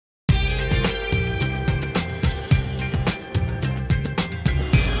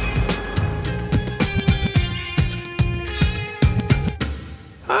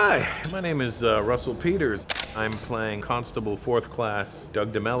My name is Russell Peters. I'm playing Constable 4th Class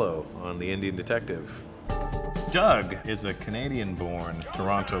Doug DeMello on The Indian Detective. Doug is a Canadian-born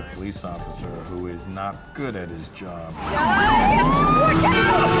Toronto police officer who is not good at his job.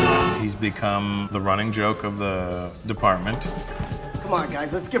 He's become the running joke of the department. Come on,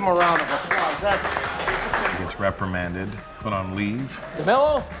 guys, let's give him a round of applause. He gets reprimanded, put on leave.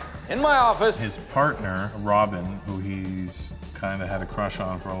 DeMello, in my office. His partner, Robin, who he's kind of had a crush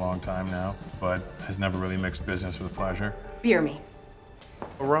on for a long time now, but has never really mixed business with pleasure. Beer me.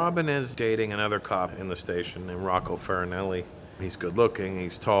 Robin is dating another cop in the station named Rocco Farinelli. He's good looking,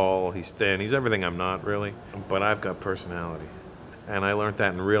 he's tall, he's thin, he's everything I'm not really, but I've got personality. And I learned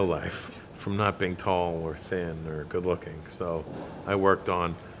that in real life from not being tall or thin or good looking. So I worked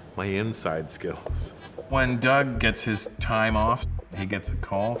on my inside skills. When Doug gets his time off, he gets a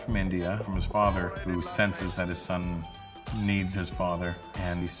call from India, from his father, who senses that his son needs his father,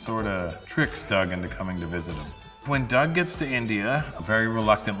 and he sort of tricks Doug into coming to visit him. When Doug gets to India, very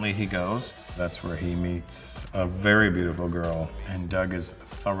reluctantly he goes. That's where he meets a very beautiful girl, and Doug is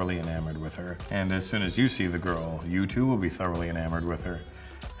thoroughly enamored with her. And as soon as you see the girl, you too will be thoroughly enamored with her.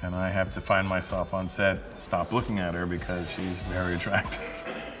 And I have to find myself on set, stop looking at her because she's very attractive.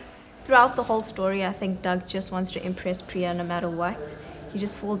 Throughout the whole story, I think Doug just wants to impress Priya no matter what. He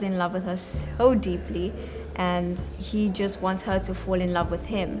just falls in love with her so deeply, and he just wants her to fall in love with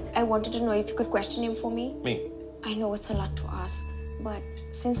him. I wanted to know if you could question him for me. Me? I know it's a lot to ask, but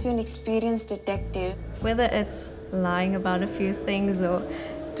since you're an experienced detective... Whether it's lying about a few things or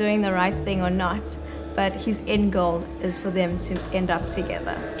doing the right thing or not, but his end goal is for them to end up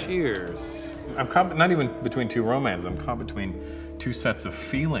together. Cheers. I'm caught not even between two romances, I'm caught between two sets of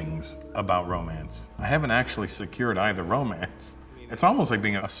feelings about romance. I haven't actually secured either romance. It's almost like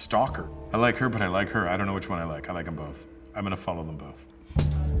being a stalker. I like her, but I like her. I don't know which one I like. I like them both. I'm gonna follow them both.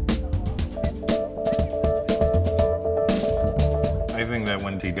 I think that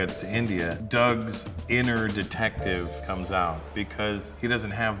when he gets to India, Doug's inner detective comes out because he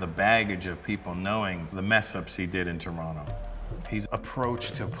doesn't have the baggage of people knowing the mess-ups he did in Toronto. His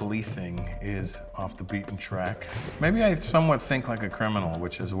approach to policing is off the beaten track. Maybe I somewhat think like a criminal,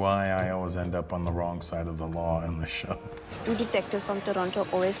 which is why I always end up on the wrong side of the law in the show. Do detectives from Toronto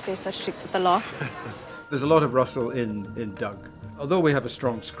always play such tricks with the law? There's a lot of Russell in Doug. Although we have a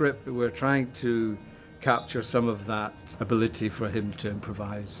strong script, we're trying to capture some of that ability for him to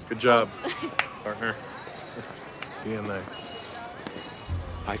improvise. Good job, partner. Being there.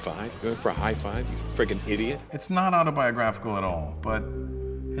 High five? Going for a high five, you friggin' idiot? It's not autobiographical at all, but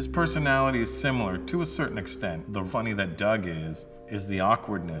his personality is similar to a certain extent. The funny that Doug is the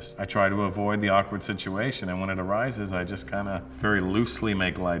awkwardness. I try to avoid the awkward situation, and when it arises, I just kind of very loosely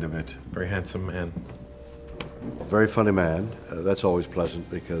make light of it. Very handsome man. Very funny man. That's always pleasant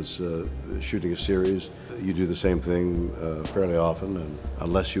because shooting a series, you do the same thing fairly often, and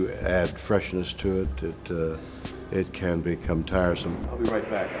unless you add freshness to it, it can become tiresome. I'll be right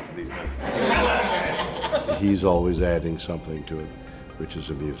back after these messages. He's always adding something to it, which is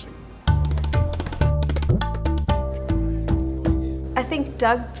amusing. I think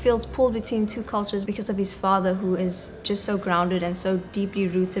Doug feels pulled between two cultures because of his father, who is just so grounded and so deeply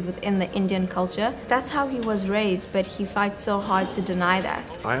rooted within the Indian culture. That's how he was raised, but he fights so hard to deny that.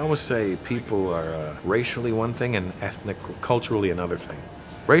 I always say people are racially one thing and culturally another thing.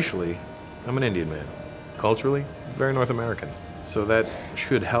 Racially, I'm an Indian man. Culturally, very North American. So that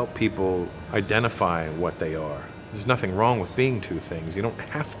should help people identify what they are. There's nothing wrong with being two things. You don't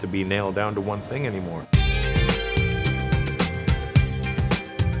have to be nailed down to one thing anymore.